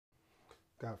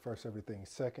Got first everything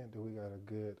second. Do we got a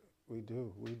good? We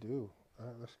do. All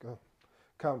right, let's go.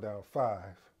 Countdown.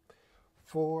 Five,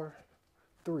 four,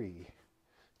 three,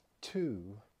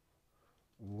 two,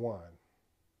 one.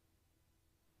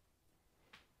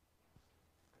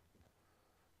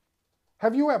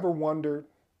 Have you ever wondered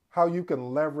how you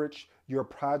can leverage your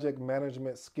project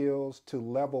management skills to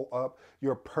level up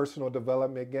your personal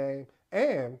development game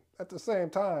and at the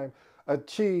same time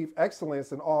achieve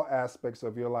excellence in all aspects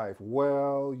of your life?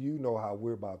 Well, you know how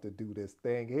we're about to do this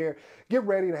thing here. Get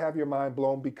ready to have your mind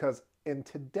blown because in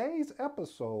today's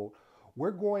episode,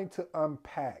 we're going to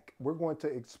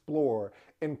explore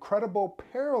incredible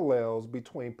parallels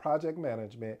between project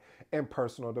management and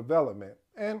personal development.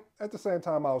 And at the same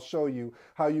time, I'll show you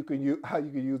how you can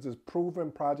use this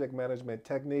proven project management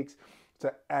techniques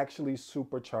to actually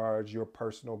supercharge your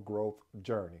personal growth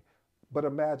journey. But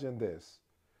imagine this: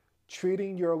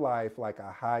 treating your life like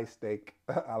a high stake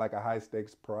like a high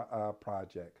stakes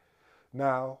project.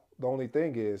 Now, the only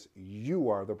thing is you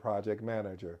are the project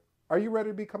manager. Are you ready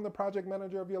to become the project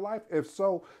manager of your life? If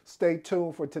so, stay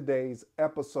tuned for today's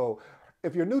episode.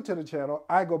 If you're new to the channel,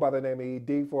 I go by the name of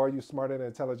ED. For all you smart and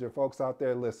intelligent folks out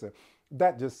there, listen,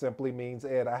 that just simply means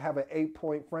Ed. I have an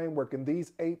 8-point framework, and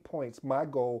these 8 points, my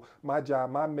goal, my job,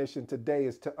 my mission today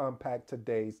is to unpack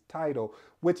today's title,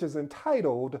 which is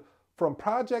entitled From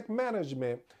Project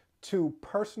Management to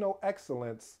Personal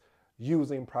Excellence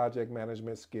Using Project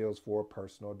Management Skills for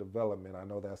Personal Development. I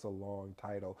know that's a long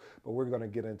title, but we're going to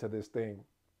get into this thing.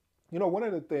 You know, one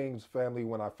of the things, family,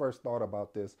 when I first thought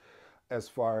about this, as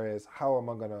far as how am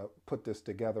I going to put this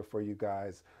together for you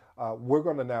guys, we're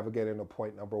going to navigate into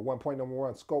point number one. Point number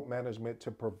one, scope management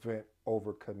to prevent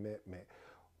overcommitment.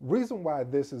 Reason why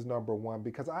this is number one,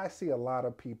 because I see a lot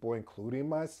of people, including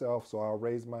myself, so I'll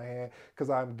raise my hand because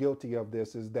I'm guilty of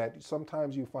this, is that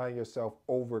sometimes you find yourself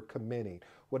overcommitting.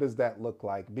 What does that look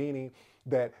like? Meaning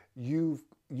that you've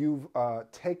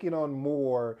taken on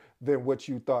more than what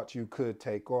you thought you could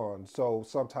take on. So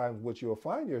sometimes what you'll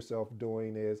find yourself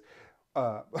doing is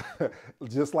uh,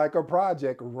 just like a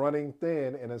project running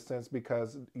thin in a sense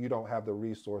because you don't have the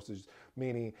resources,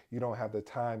 meaning you don't have the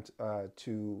time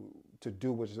to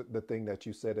do the thing that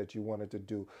you said that you wanted to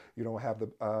do. You don't have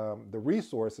the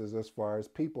resources as far as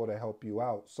people to help you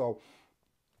out. So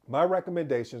my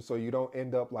recommendation, so you don't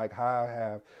end up like how I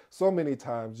have so many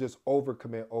times, just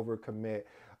overcommit.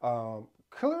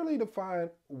 Clearly define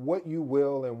what you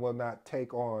will and will not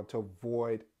take on to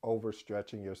avoid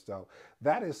overstretching yourself.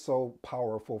 That is so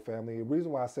powerful, family. The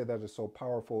reason why I say that is so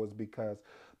powerful is because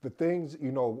the things,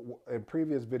 you know, in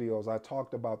previous videos, I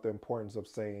talked about the importance of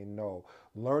saying no,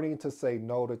 learning to say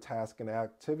no to tasks and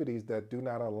activities that do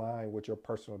not align with your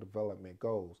personal development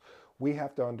goals. We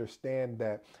have to understand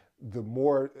that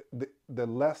the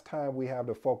less time we have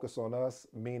to focus on us,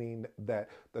 meaning that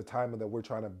the time that we're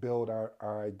trying to build our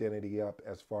identity up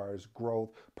as far as growth,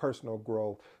 personal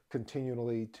growth,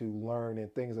 continually to learn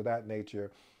and things of that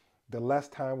nature, the less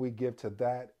time we give to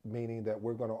that, meaning that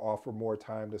we're going to offer more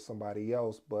time to somebody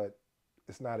else, but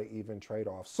it's not an even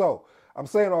trade-off. So I'm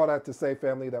saying all that to say,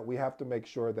 family, that we have to make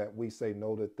sure that we say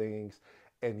no to things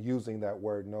and using that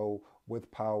word no with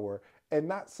power, and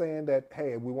not saying that,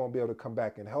 hey, we won't be able to come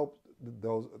back and help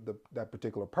that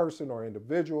particular person or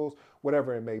individuals,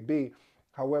 whatever it may be.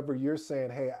 However, you're saying,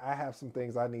 hey, I have some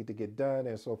things I need to get done.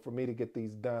 And so for me to get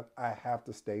these done, I have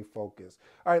to stay focused.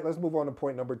 All right, let's move on to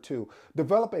point number two.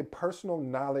 Develop a personal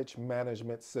knowledge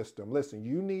management system. Listen,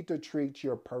 you need to treat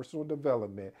your personal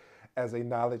development as a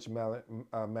knowledge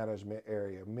management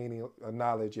area, meaning a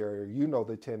knowledge area. You know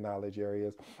the 10 knowledge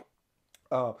areas.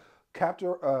 Uh,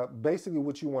 Basically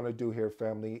what you want to do here,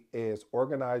 family, is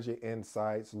organize your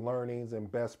insights, learnings, and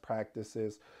best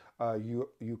practices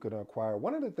you can acquire.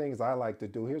 One of the things I like to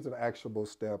do, here's an actionable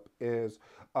step, is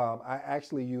I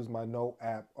actually use my Note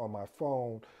app on my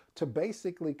phone to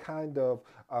basically kind of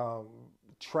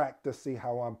track to see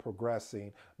how I'm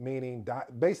progressing, meaning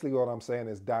basically what I'm saying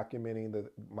is documenting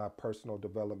my personal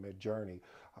development journey.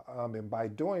 And by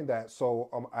doing that, so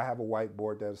I have a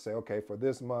whiteboard that say, okay, for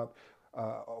this month,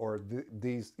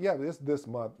 this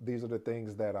month, these are the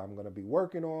things that I'm going to be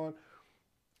working on.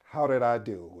 How did I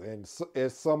do? And so,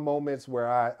 it's some moments where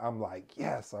I'm like,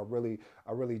 yes, I really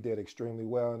did extremely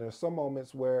well. And there's some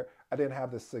moments where I didn't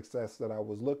have the success that I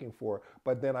was looking for.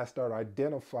 But then I start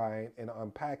identifying and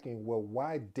unpacking, well,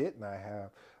 why didn't I have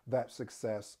that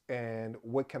success and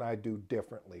what can I do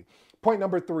differently? Point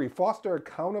number three, foster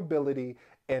accountability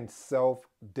and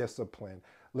self-discipline.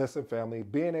 Listen, family,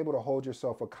 being able to hold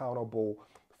yourself accountable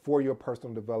for your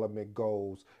personal development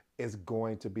goals is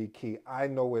going to be key. I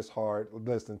know it's hard.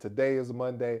 Listen, today is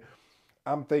Monday.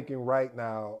 I'm thinking right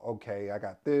now, okay, I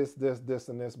got this,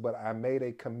 and this, but I made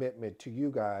a commitment to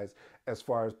you guys as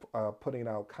far as putting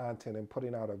out content and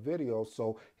putting out a video.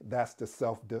 So that's the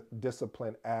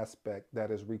self-discipline aspect that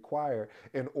is required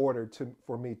in order to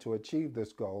for me to achieve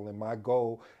this goal. And my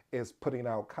goal is putting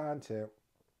out content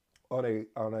on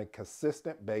a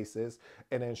consistent basis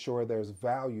and ensure there's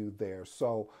value there.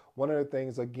 So one of the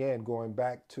things, again, going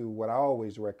back to what I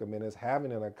always recommend is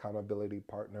having an accountability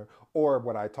partner, or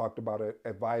what I talked about, an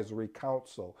advisory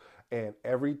council. And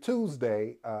every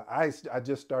Tuesday, I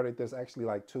just started this actually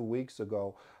like 2 weeks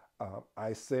ago.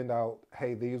 I send out,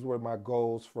 hey, these are my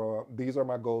goals for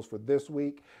this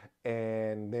week.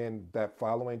 And then that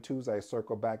following Tuesday, I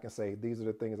circle back and say, these are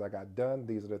the things I got done.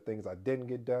 These are the things I didn't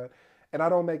get done. And I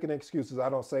don't make any excuses. I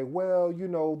don't say, well,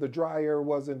 the dryer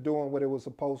wasn't doing what it was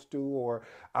supposed to, or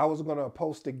I was going to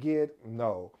supposed to get.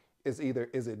 No, it's either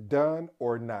is it done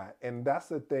or not. And that's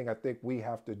the thing I think we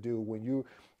have to do when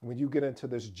you get into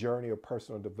this journey of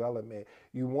personal development.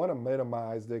 You want to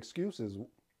minimize the excuses,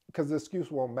 because the excuse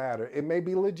won't matter. It may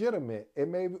be legitimate. It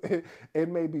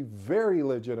may be very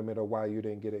legitimate of why you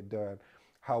didn't get it done.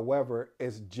 However,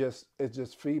 it's just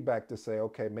feedback to say,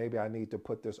 okay, maybe I need to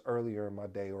put this earlier in my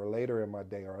day or later in my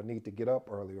day, or I need to get up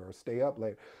earlier or stay up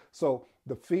late. So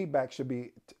the feedback should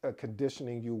be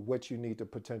conditioning you what you need to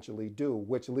potentially do,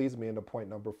 which leads me into point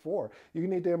number 4. You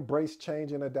need to embrace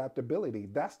change and adaptability.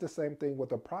 That's the same thing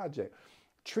with a project.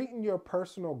 Treating your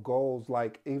personal goals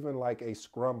like even like a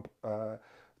scrum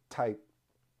type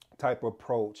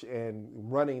approach, and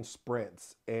running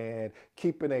sprints and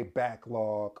keeping a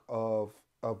backlog of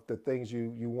the things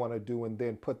you want to do, and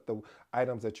then put the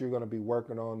items that you're going to be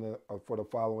working on for the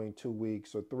following 2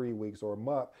 weeks or 3 weeks or a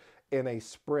month in a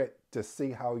sprint to see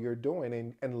how you're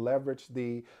doing, and leverage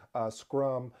the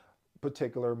scrum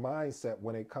particular mindset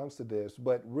when it comes to this.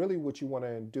 But really what you want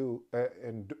to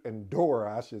endure,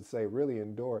 I should say, really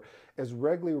endure, is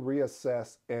regularly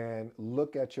reassess and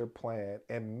look at your plan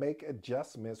and make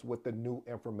adjustments with the new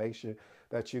information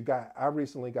that you got. I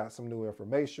recently got some new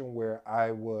information where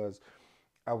I was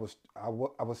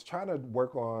trying to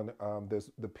work on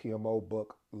the PMO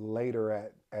book later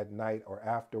at night, or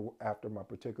after my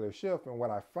particular shift, and what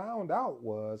I found out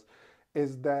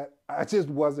is that I just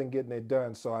wasn't getting it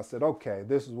done. So I said, okay,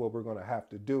 this is what we're going to have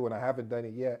to do, and I haven't done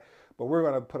it yet, but we're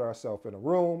going to put ourselves in a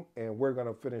room and we're going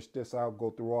to finish this out, go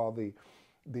through all the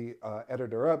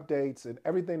editor updates and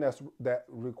everything that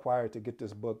required to get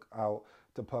this book out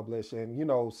to publish.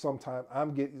 And sometimes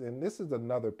I'm getting, and this is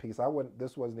another piece.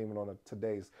 This wasn't even on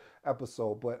today's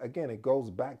episode, but again, it goes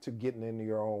back to getting in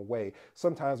your own way.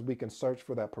 Sometimes we can search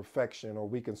for that perfection, or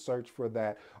we can search for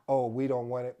that, oh, we don't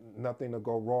want nothing to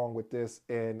go wrong with this.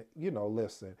 And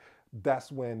listen, that's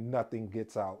when nothing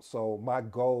gets out. So my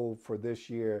goal for this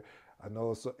year, I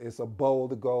know it's a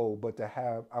bold goal, but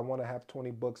I want to have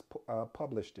 20 books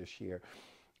published this year.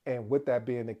 And with that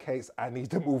being the case, I need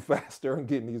to move faster in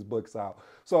getting these books out.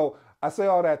 So I say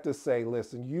all that to say,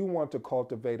 listen, you want to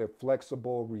cultivate a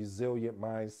flexible, resilient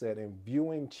mindset, and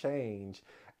viewing change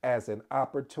as an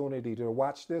opportunity to,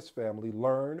 watch this, family,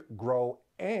 learn, grow,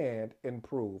 and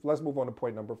improve. Let's move on to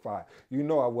point number 5.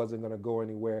 I wasn't going to go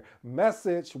anywhere.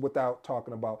 Message without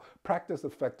talking about practice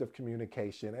effective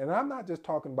communication. And I'm not just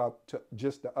talking about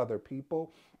just to other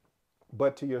people,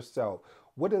 but to yourself.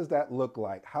 What does that look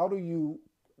like? How do you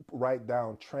write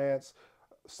down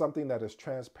something that is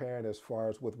transparent as far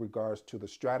as with regards to the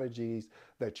strategies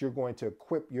that you're going to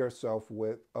equip yourself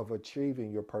with of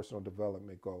achieving your personal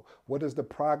development goal? What does the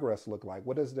progress look like?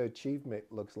 What does the achievement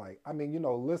looks like? I mean,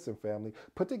 listen, family,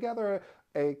 put together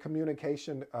a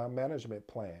communication management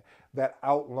plan that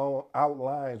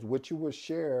outlines what you will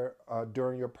share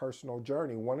during your personal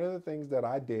journey. One of the things that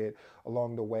I did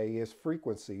along the way is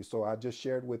frequency. So I just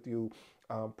shared with you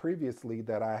previously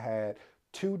that I had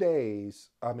 2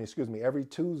 days, every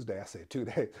Tuesday, I said 2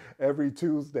 days, every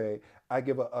Tuesday, I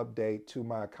give an update to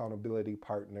my accountability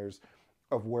partners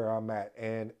of where I'm at.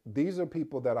 And these are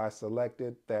people that I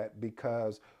selected that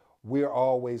because we're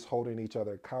always holding each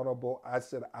other accountable. I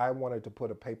said I wanted to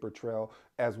put a paper trail,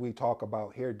 as we talk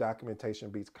about here,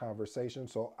 documentation beats conversation.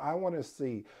 So I want to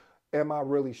see, am I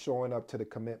really showing up to the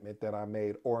commitment that I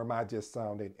made, or am I just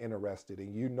sounding interested?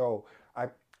 And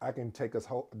I can take us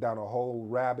down a whole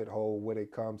rabbit hole when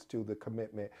it comes to the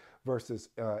commitment versus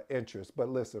interest. But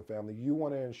listen, family, you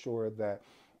want to ensure that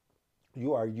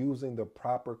you are using the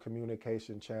proper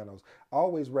communication channels. I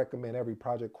always recommend every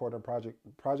project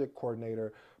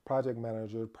coordinator, project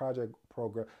manager, project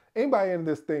program, anybody in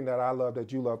this thing that I love,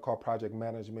 that you love, called project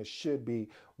management, should be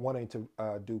wanting to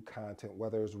do content,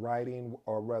 whether it's writing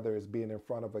or whether it's being in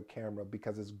front of a camera,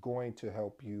 because it's going to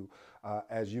help you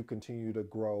as you continue to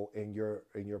grow in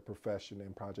your profession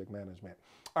in project management.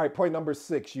 All right, point number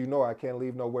 6. You know I can't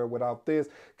leave nowhere without this.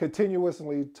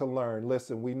 Continuously to learn.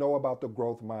 Listen, we know about the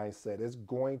growth mindset. It's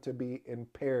going to be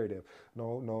imperative.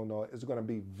 No, no, no. It's going to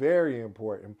be very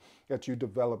important that you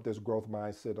develop this growth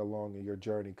mindset along in your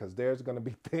journey, because there's going to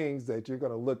be things that you're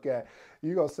going to look at.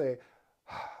 You're going to say,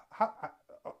 how,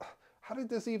 how did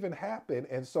this even happen?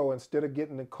 And so instead of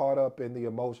getting caught up in the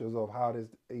emotions of how this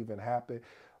even happened,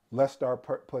 let's start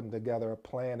putting together a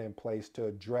plan in place to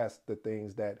address the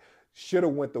things that should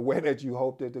have went the way that you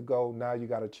hoped it to go. Now you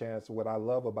got a chance. What I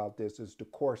love about this is to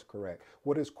course correct.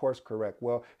 What is course correct?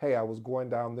 Well, hey, I was going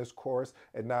down this course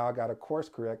and now I got to course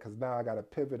correct because now I got to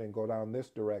pivot and go down this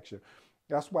direction.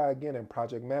 That's why, again, in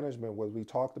project management, what we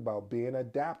talked about being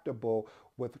adaptable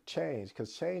with change,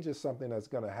 because change is something that's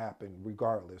going to happen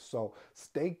regardless. So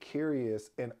stay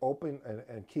curious and open,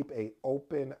 and keep a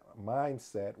open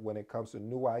mindset when it comes to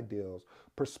new ideas,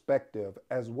 perspective,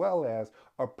 as well as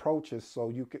approaches, so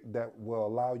you can, that will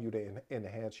allow you to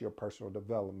enhance your personal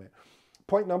development.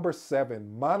 Point number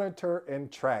 7, monitor and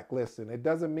track. Listen, it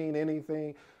doesn't mean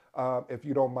anything if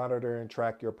you don't monitor and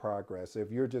track your progress. If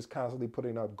you're just constantly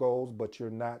putting up goals, but you're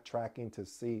not tracking to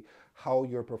see how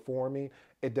you're performing,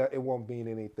 it won't mean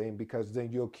anything, because then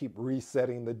you'll keep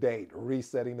resetting the date.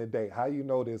 How you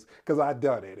know this? Because I've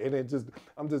done it. And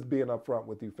I'm just being upfront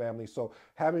with you, family. So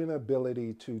having an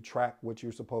ability to track what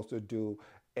you're supposed to do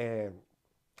and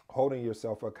holding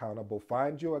yourself accountable.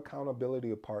 Find your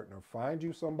accountability partner. Find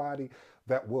you somebody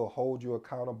that will hold you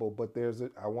accountable. But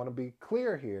I want to be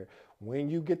clear here.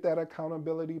 When you get that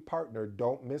accountability partner,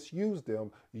 don't misuse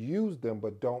them. Use them,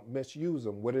 but don't misuse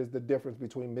them. What is the difference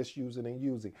between misusing and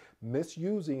using?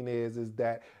 Misusing is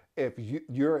that if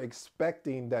you're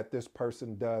expecting that this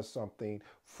person does something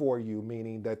for you,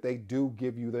 meaning that they do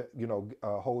give you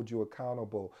hold you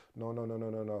accountable. No, no, no,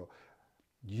 no, no, no.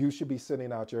 You should be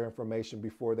sending out your information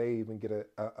before they even get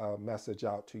a message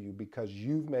out to you, because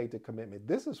you've made the commitment.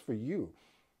 This is for you.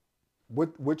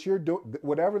 What you're doing,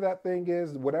 whatever that thing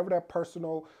is, whatever that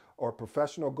personal or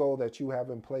professional goal that you have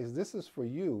in place, this is for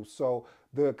you. So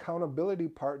the accountability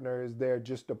partner is there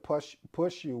just to push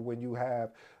you when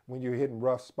you're hitting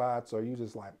rough spots, or you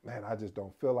just like, man, I just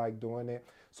don't feel like doing it.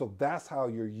 So that's how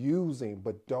you're using,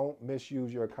 but don't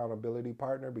misuse your accountability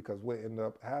partner, because what ends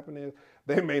up happening is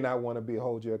they may not want to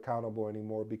hold you accountable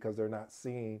anymore, because they're not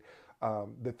seeing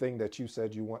the thing that you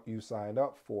said you signed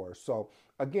up for. So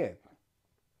again,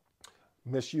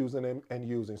 misusing and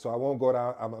using. So I won't go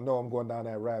down. I know I'm going down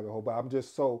that rabbit hole, but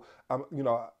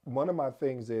one of my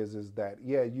things is that,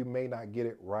 yeah, you may not get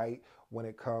it right when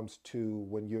it comes to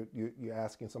when you're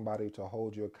asking somebody to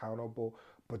hold you accountable,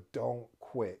 but don't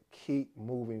quit. Keep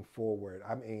moving forward.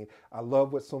 I mean, I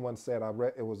love what someone said. I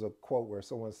read, it was a quote where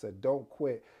someone said, don't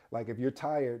quit. Like, if you're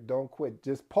tired, don't quit.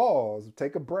 Just pause,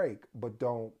 take a break, but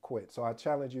don't quit. So I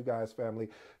challenge you guys, family,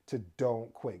 to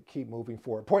don't quit. Keep moving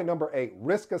forward. Point number 8,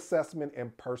 risk assessment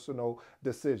and personal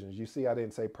decisions. You see, I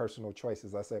didn't say personal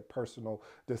choices. I said personal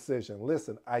decision.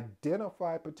 Listen,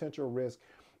 identify potential risk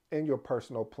in your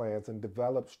personal plans and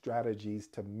develop strategies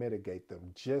to mitigate them,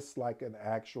 just like an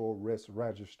actual risk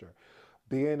register.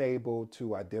 Being able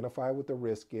to identify what the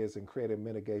risk is and create a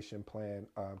mitigation plan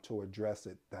to address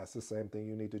it. That's the same thing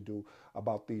you need to do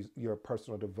about your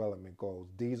personal development goals.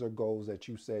 These are goals that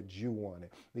you said you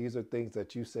wanted. These are things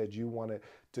that you said you wanted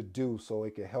to do, so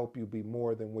it can help you be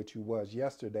more than what you was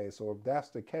yesterday. So if that's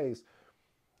the case,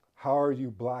 how are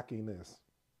you blocking this?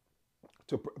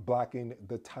 Blocking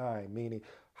the time, meaning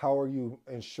how are you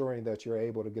ensuring that you're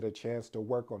able to get a chance to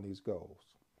work on these goals?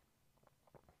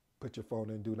 Put your phone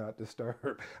in do not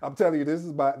disturb. I'm telling you,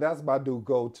 that's my new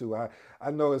go-to. I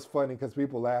know it's funny because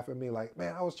people laugh at me like,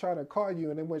 man, I was trying to call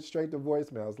you and it went straight to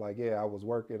voicemail. I was like, yeah, I was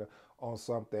working on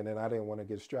something and I didn't want to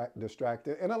get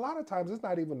distracted. And a lot of times it's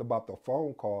not even about the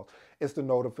phone call. It's the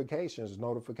notification,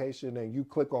 and you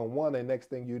click on one and next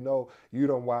thing you know, you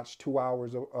don't watch 2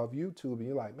 hours of YouTube and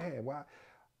you're like, man, why?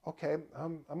 Okay,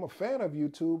 I'm a fan of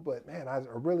YouTube, but man, I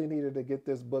really needed to get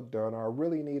this book done, or I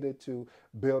really needed to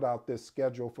build out this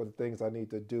schedule for the things I need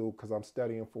to do because I'm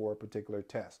studying for a particular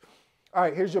test. All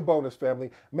right, here's your bonus, family.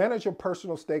 Manage your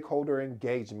personal stakeholder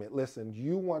engagement. Listen,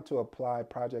 you want to apply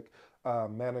project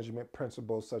management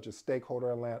principles such as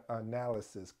stakeholder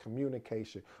analysis,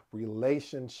 communication,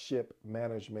 relationship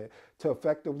management to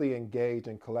effectively engage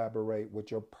and collaborate with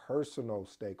your personal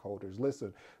stakeholders.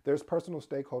 Listen, there's personal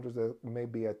stakeholders that may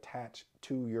be attached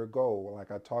to your goal. Like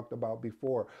I talked about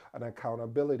before, an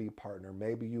accountability partner.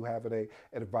 Maybe you have an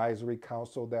advisory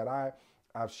council that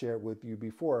I've shared with you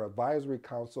before. Advisory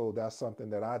council, that's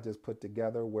something that I just put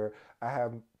together where I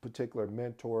have particular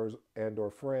mentors and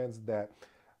or friends that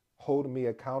holding me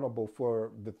accountable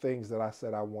for the things that I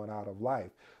said I want out of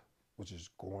life, which is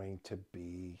going to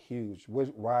be huge.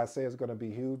 Why I say it's going to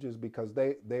be huge is because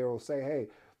they will say, hey,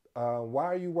 why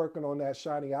are you working on that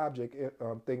shiny object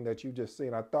thing that you just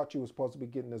seen? I thought you were supposed to be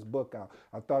getting this book out.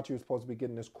 I thought you were supposed to be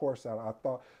getting this course out. I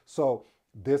thought so.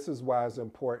 This is why it's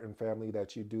important, family,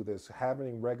 that you do this.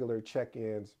 Having regular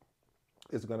check-ins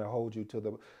is going to hold you to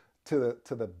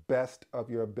the best of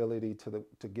your ability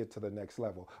to get to the next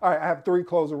level. All right, I have 3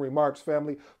 closing remarks,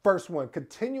 family. First one,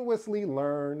 continuously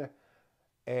learn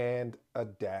and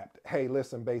adapt. Hey,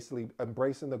 listen, basically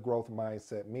embracing the growth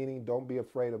mindset, meaning don't be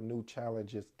afraid of new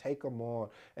challenges. Take them on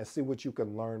and see what you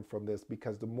can learn from this,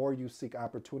 because the more you seek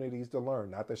opportunities to learn,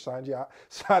 not the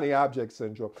shiny object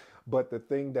syndrome, but the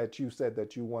thing that you said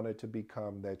that you wanted to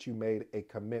become, that you made a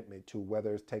commitment to,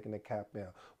 whether it's taking the CAPM,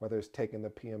 whether it's taking the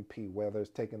PMP, whether it's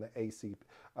taking the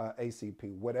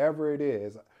ACP, whatever it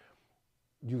is,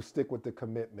 you stick with the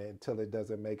commitment until it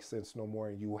doesn't make sense no more,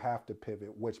 and you have to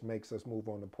pivot, which makes us move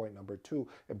on to point number 2,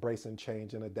 embracing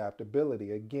change and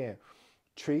adaptability. Again,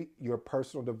 treat your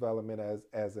personal development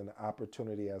as an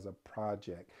opportunity, as a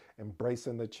project,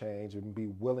 embracing the change and be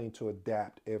willing to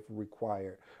adapt if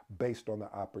required based on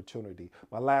the opportunity.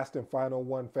 My last and final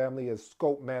one, family, is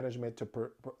scope management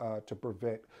to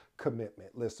prevent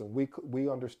commitment. Listen, we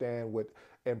understand with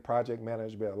in project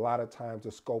management, a lot of times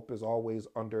the scope is always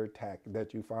under attack,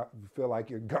 that you feel like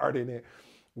you're guarding it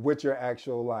with your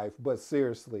actual life. But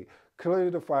seriously, clearly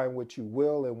define what you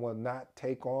will and will not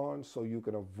take on so you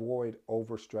can avoid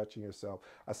overstretching yourself.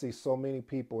 I see so many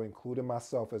people, including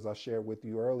myself, as I shared with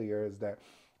you earlier, is that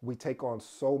we take on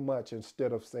so much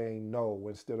instead of saying no,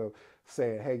 instead of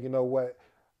saying, hey, you know what?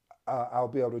 I'll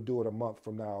be able to do it a month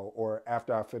from now, or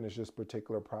after I finish this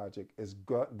particular project.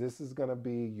 This is going to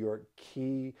be your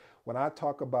key. When I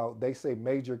talk about, they say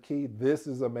major key, this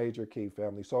is a major key,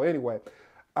 family. So anyway,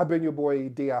 I've been your boy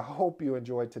ED. I hope you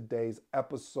enjoyed today's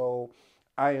episode.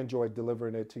 I enjoyed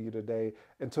delivering it to you today.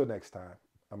 Until next time,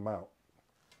 I'm out.